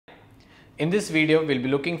In this video, we'll be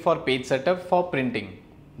looking for page setup for printing.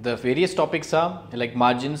 The various topics are like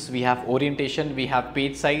margins, we have orientation, we have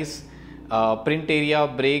page size, print area,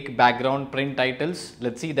 break, background, print titles.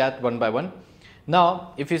 Let's see that one by one.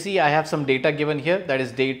 Now, if you see, I have some data given here, that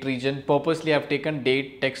is date, region. Purposely I have taken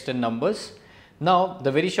date, text and numbers. Now,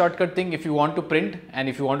 the very shortcut thing, if you want to print and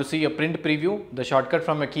if you want to see a print preview, the shortcut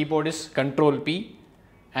from a keyboard is Control P,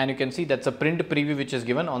 and you can see that's a print preview which is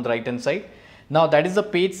given on the right hand side. Now, that is the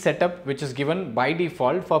page setup which is given by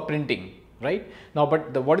default for printing, right? Now,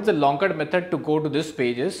 but what is the longer method to go to this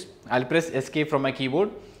page is, I'll press escape from my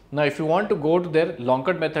keyboard. Now, if you want to go to their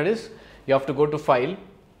longer method is, you have to go to file,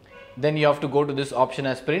 then you have to go to this option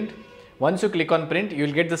as print. Once you click on print, you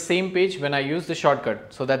will get the same page when I use the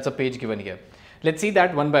shortcut. So, that's the page given here. Let's see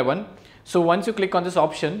that one by one. So, once you click on this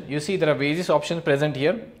option, you see there are various options present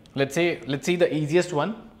here. Let's see the easiest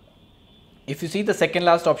one. If you see the second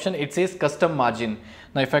last option, it says custom margin.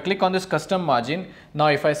 Now, if I click on this custom margin, now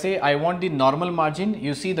if I say I want the normal margin,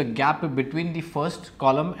 you see the gap between the first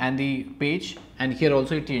column and the page, and here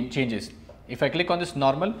also it changes. If I click on this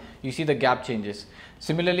normal, you see the gap changes.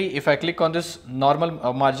 Similarly, if I click on this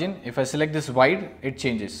normal margin, if I select this wide, it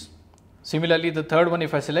changes. Similarly, the third one,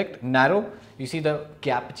 if I select narrow, you see the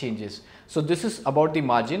gap changes. So, this is about the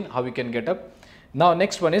margin, how we can get up. Now,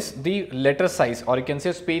 next one is the letter size, or you can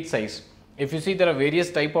say page size. If you see, there are various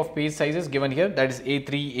type of page sizes given here, that is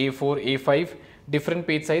A3, A4, A5, different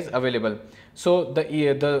page size available. So,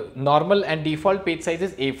 the normal and default page size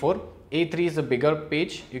is A4, A3 is a bigger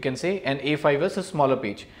page you can say, and A5 is a smaller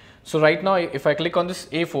page. So, right now if I click on this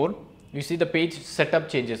A4, you see the page setup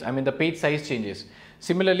changes, I mean the page size changes.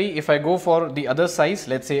 Similarly, if I go for the other size,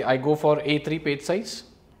 let's say I go for A3 page size,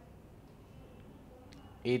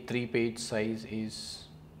 A3 page size is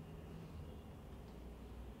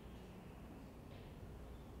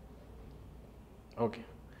okay.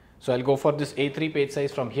 So, I'll go for this A3 page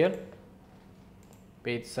size from here,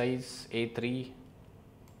 page size A3.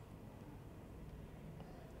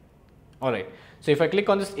 Alright. So, if I click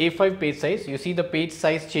on this A5 page size, you see the page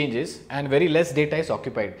size changes and very less data is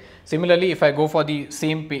occupied. Similarly, if I go for the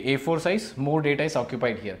same A4 size, more data is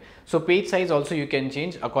occupied here. So, page size also you can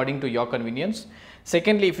change according to your convenience.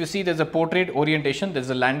 Secondly, if you see, there is a portrait orientation, there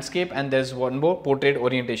is a landscape, and there is one more portrait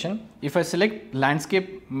orientation. If I select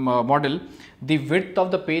landscape model, the width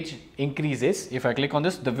of the page increases. If I click on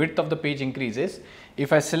this, the width of the page increases.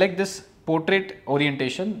 If I select this portrait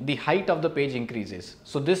orientation, the height of the page increases.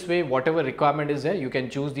 So, this way whatever requirement is there, you can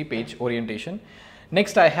choose the page orientation.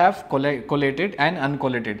 Next, I have collated and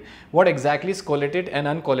uncollated. What exactly is collated and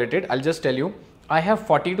uncollated? I'll just tell you. I have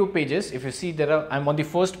 42 pages. If you see, I'm on the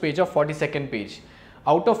first page of 42nd page.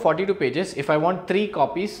 Out of 42 pages, if I want 3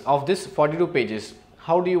 copies of this 42 pages,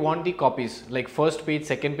 how do you want the copies? Like first page,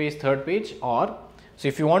 second page, third page, or so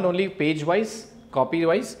if you want only page wise, copy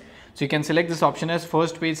wise, so you can select this option as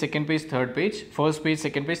first page, second page, third page, first page,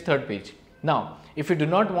 second page, third page. Now, if you do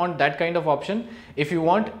not want that kind of option, if you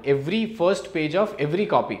want every first page of every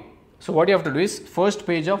copy, so what you have to do is first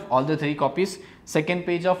page of all the 3 copies, second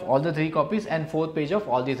page of all the 3 copies, and fourth page of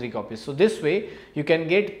all the 3 copies. So, this way you can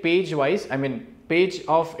get page wise, I mean page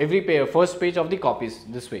of every page, first page of the copies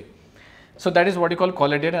this way. So, that is what you call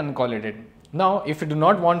collated and uncollated. Now, if you do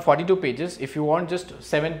not want 42 pages, if you want just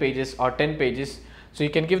 7 pages or 10 pages, so you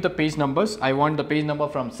can give the page numbers. I want the page number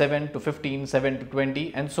from 7 to 15, 7 to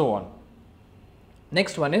 20 and so on.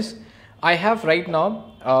 Next one is, I have right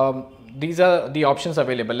now, these are the options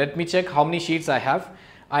available. Let me check how many sheets I have.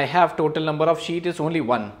 I have total number of sheet is only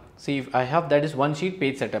 1. See, if I have that is 1 sheet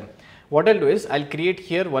page setup. What I'll do is, I'll create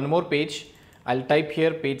here one more page. I'll type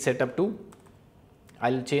here page setup 2.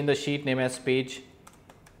 I'll change the sheet name as page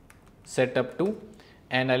setup 2,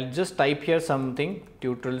 and I'll just type here something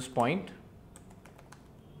tutorials point.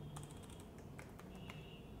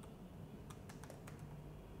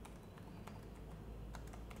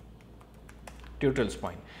 Tutorials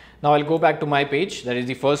point. Now, I'll go back to my page, that is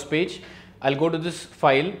the first page. I'll go to this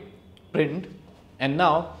file, print, and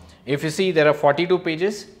now if you see, there are 42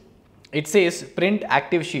 pages. It says print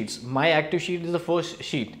active sheets. My active sheet is the first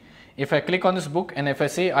sheet. If I click on this book and if I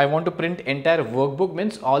say I want to print entire workbook,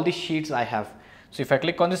 means all the sheets I have. So, if I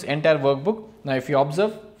click on this entire workbook, now if you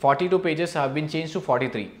observe, 42 pages have been changed to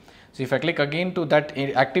 43. So, if I click again to that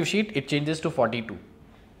active sheet, it changes to 42.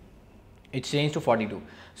 It changed to 42.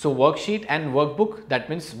 So, worksheet and workbook, that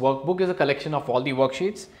means workbook is a collection of all the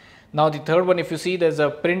worksheets. Now, the third one, if you see, there is a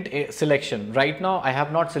print selection. Right now, I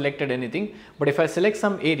have not selected anything, but if I select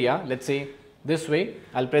some area, let's say this way,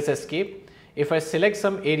 I'll press escape. If I select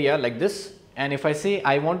some area like this, and if I say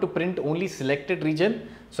I want to print only selected region,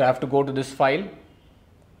 so I have to go to this file.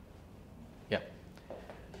 Yeah.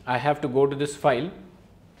 I have to go to this file,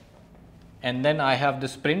 and then I have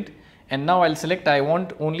this print, and now I'll select I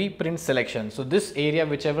want only print selection. So this area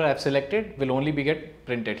whichever I've selected will only be get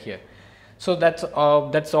printed here. So that's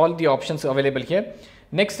all the options available here.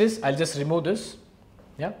 Next is I'll just remove this.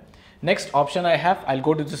 Yeah. Next option I have, I'll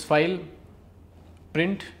go to this file,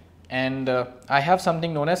 print, and I have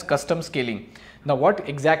something known as custom scaling. Now what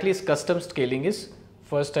exactly is custom scaling is,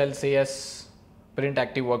 first I'll say as print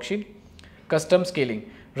active worksheet, custom scaling.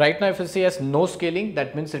 Right now if I say as no scaling,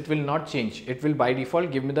 that means it will not change. It will by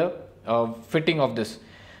default give me the fitting of this.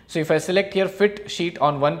 So if I select here fit sheet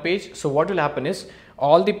on one page, so what will happen is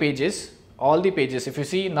all the pages, if you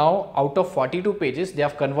see now out of 42 pages, they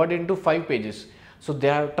have converted into 5 pages. So they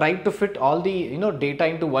have tried to fit all the data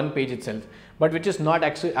into one page itself, but which is not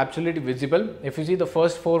actually absolutely visible. If you see the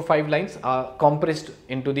first 4 or 5 lines are compressed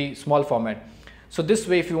into the small format. So this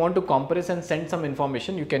way if you want to compress and send some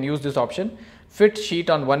information, you can use this option, fit sheet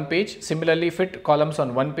on one page, similarly fit columns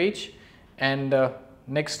on one page, and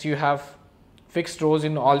next you have fixed rows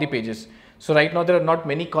in all the pages. So right now there are not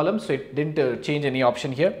many columns, so it didn't change any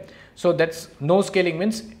option here. So that's no scaling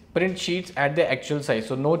means print sheets at the actual size,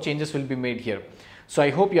 so no changes will be made here. So I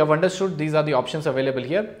hope you have understood these are the options available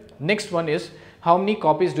here. Next one is how many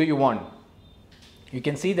copies do you want? You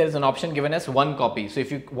can see there is an option given as 1 copy. So if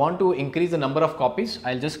you want to increase the number of copies,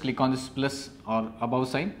 I'll just click on this plus or above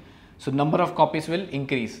sign. So number of copies will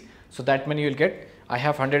increase. So that means you will get, I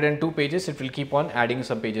have 102 pages, it will keep on adding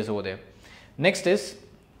some pages over there. Next is,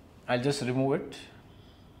 I'll just remove it.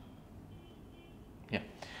 Yeah.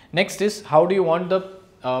 Next is how do you want the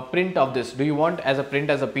print of this? Do you want as a print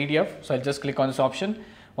as a PDF? So I'll just click on this option.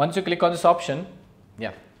 Once you click on this option,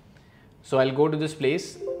 yeah. So I'll go to this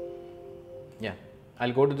place. Yeah.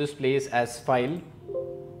 I'll go to this place as file,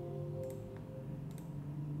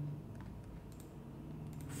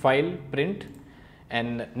 print,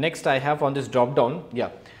 and next I have on this drop down. Yeah.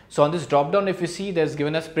 So on this drop down, if you see there's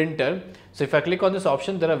given as printer. So if I click on this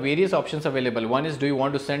option, there are various options available. One is, do you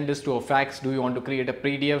want to send this to a fax? Do you want to create a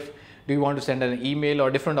PDF? Do you want to send an email, or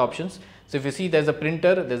different options? So if you see there's a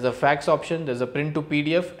printer, there's a fax option, there's a print to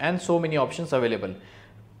PDF, and so many options available.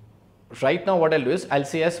 Right now what I'll do is I'll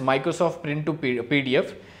say as Microsoft print to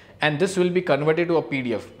PDF, and this will be converted to a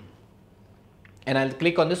PDF, and I'll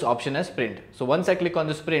click on this option as print. So once I click on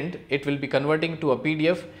this print, it will be converting to a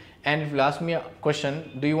PDF, and it will ask me a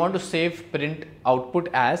question, do you want to save print output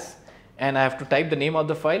as, and I have to type the name of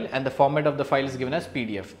the file, and the format of the file is given as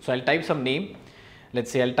PDF. So I'll type some name. Let's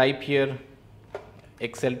say I'll type here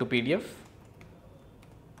Excel to PDF,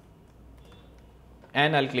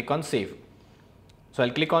 and I'll click on save. So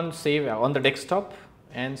I'll click on save on the desktop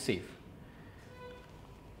and save.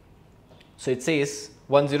 So it says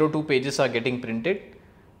 102 pages are getting printed,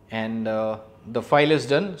 and the file is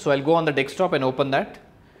done. So I'll go on the desktop and open that,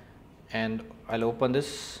 and I'll open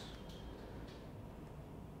this.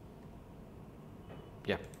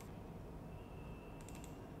 Yeah.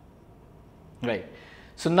 Right.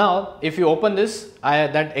 So now if you open this,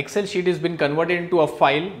 that Excel sheet has been converted into a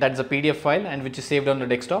file, that's a PDF file, and which is saved on the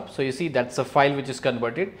desktop. So you see that's a file which is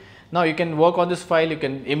converted. Now you can work on this file, you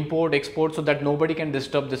can import, export, so that nobody can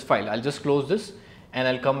disturb this file. I'll just close this and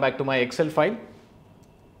I'll come back to my Excel file.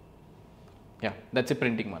 Yeah, that's a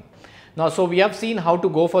printing one. Now, so we have seen how to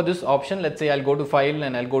go for this option. Let's say I'll go to file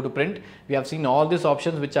and I'll go to print. We have seen all these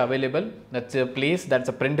options which are available. That's a place, that's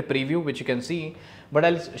a print preview which you can see. But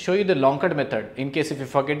I'll show you the long cut method. In case if you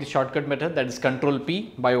forget the shortcut method, that is Control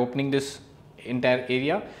P by opening this entire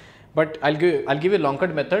area. But I'll give you a long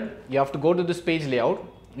cut method. You have to go to this page layout.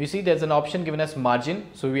 You see there's an option given as margin.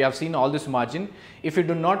 So we have seen all this margin. If you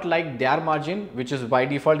do not like their margin, which is by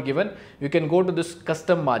default given, you can go to this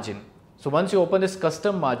custom margin. So once you open this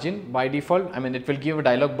custom margin, by default, it will give a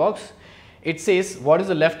dialog box. It says what is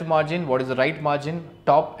the left margin, what is the right margin,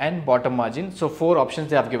 top and bottom margin. So 4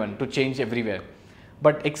 options they have given to change everywhere.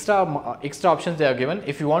 But extra options they are given.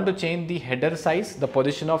 If you want to change the header size, the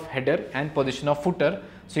position of header and position of footer,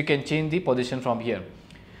 so you can change the position from here.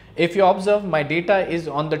 If you observe, my data is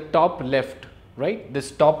on the top left, right?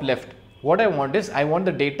 This top left. What I want is, I want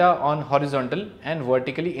the data on horizontal and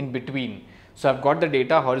vertically in between. So I've got the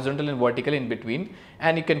data horizontal and vertical in between,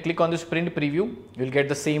 and you can click on this print preview. You'll get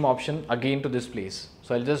the same option again to this place.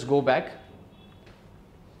 So I'll just go back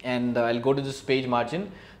and I'll go to this page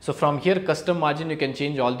margin. So from here custom margin, you can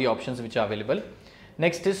change all the options which are available.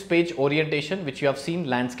 Next is page orientation, which you have seen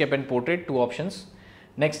landscape and portrait, 2 options.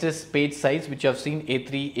 Next is page size, which you have seen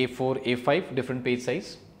A3, A4, A5, different page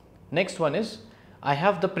size. Next one is, I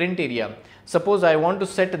have the print area. Suppose I want to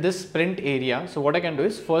set this print area. So what I can do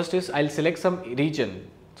is, first is I'll select some region.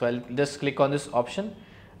 So I'll just click on this option.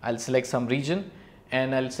 I'll select some region,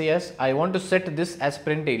 and I'll say as I want to set this as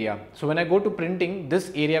print area. So when I go to printing,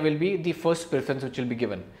 this area will be the first preference which will be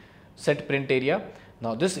given. Set print area.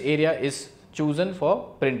 Now this area is chosen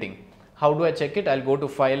for printing. How do I check it? I'll go to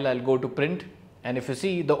file, I'll go to print, and if you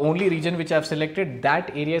see, the only region which I have selected, that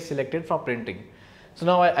area is selected for printing. So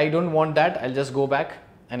now I don't want that. I'll just go back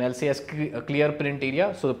and I'll say as a clear print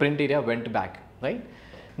area. So the print area went back, right?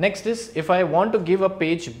 Next is if I want to give a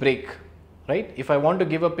page break, right? If I want to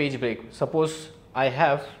give a page break, suppose I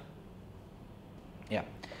have,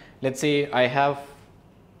 let's say I have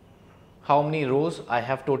how many rows? I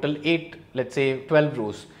have total 8, let's say 12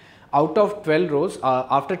 rows. Out of 12 rows,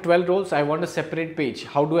 after 12 rows, I want a separate page.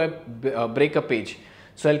 How do I break a page?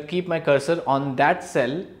 So I'll keep my cursor on that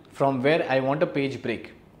cell from where I want a page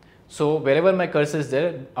break. So wherever my cursor is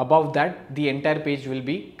there, above that, the entire page will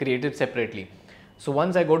be created separately. So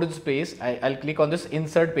once I go to this page, I'll click on this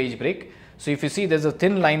insert page break. So if you see, there's a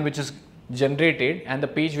thin line which is generated and the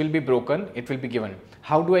page will be broken, it will be given.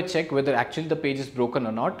 How do I check whether actually the page is broken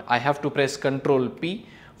or not? I have to press Ctrl P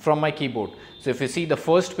from my keyboard. So if you see the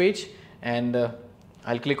first page and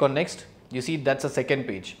I'll click on next, you see that's the second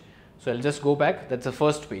page. So I'll just go back, that's the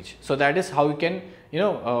first page. So that is how you can,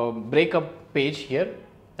 break a page here.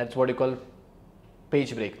 That's what you call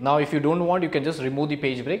page break. Now if you don't want, you can just remove the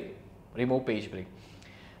page break, remove page break.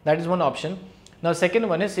 That is one option. Now second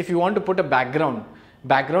one is if you want to put a background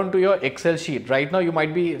to your Excel sheet. Right now you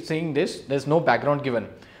might be seeing this, there's no background given.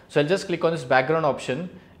 So I'll just click on this background option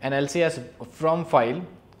and I'll say as from file.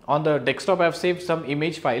 On the desktop I have saved some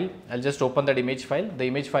image file. I'll just open that image file. The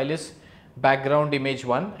image file is background image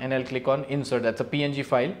 1 and I'll click on insert. That's a PNG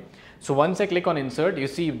file. So once I click on insert, you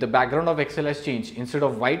see the background of Excel has changed. Instead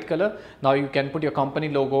of white color, now you can put your company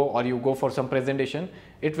logo or you go for some presentation.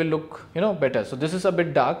 It will look better. So this is a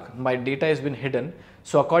bit dark. My data has been hidden.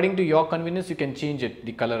 So according to your convenience, you can change it,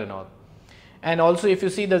 the color and all. And also if you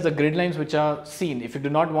see there's a grid lines which are seen. If you do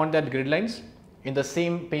not want that grid lines, in the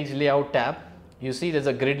same page layout tab, you see there's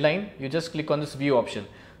a grid line. You just click on this view option.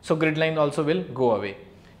 So grid line also will go away.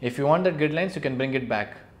 If you want that grid lines, you can bring it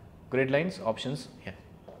back. Grid lines options here.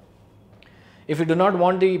 If you do not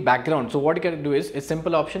want the background, so what you can do is a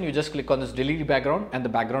simple option. You just click on this delete background and the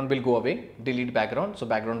background will go away. Delete background. So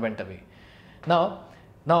background went away.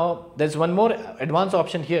 Now there's one more advanced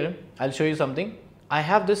option here. I'll show you something. I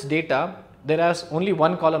have this data. There is only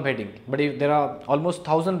one column heading, but there are almost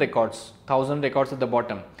 1000 records at the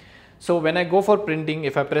bottom. So when I go for printing,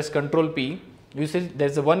 if I press Ctrl P, you see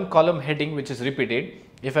there's a one column heading which is repeated.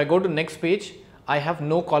 If I go to next page, I have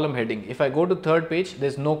no column heading. If I go to third page,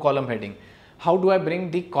 there's no column heading. How do I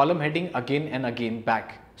bring the column heading again and again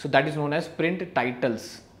back? So that is known as print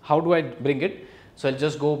titles. How do I bring it? So I'll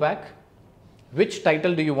just go back. Which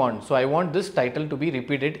title do you want? So I want this title to be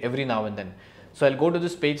repeated every now and then. So I'll go to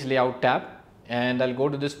this page layout tab and I'll go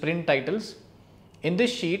to this print titles. In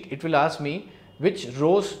this sheet, it will ask me which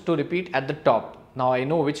rows to repeat at the top. Now I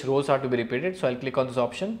know which rows are to be repeated. So I'll click on this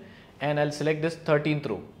option and I'll select this 13th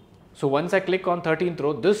row. So once I click on 13th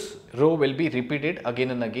row, this row will be repeated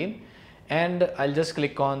again and again. And I'll just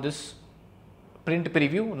click on this print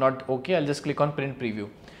preview, not okay. I'll just click on print preview.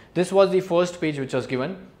 This was the first page which was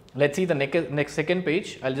given. Let's see the next second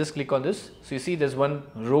page. I'll just click on this. So you see there's one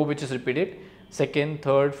row which is repeated, second,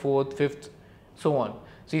 third, fourth, fifth, so on.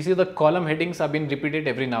 So you see the column headings have been repeated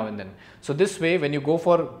every now and then. So this way when you go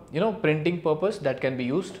for printing purpose, that can be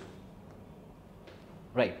used.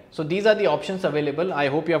 Right. So these are the options available. I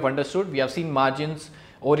hope you have understood. We have seen margins,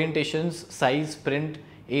 orientations, size, print,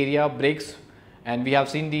 area, breaks, and we have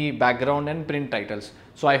seen the background and print titles.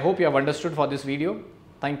 So I hope you have understood for this video.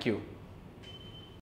 Thank you.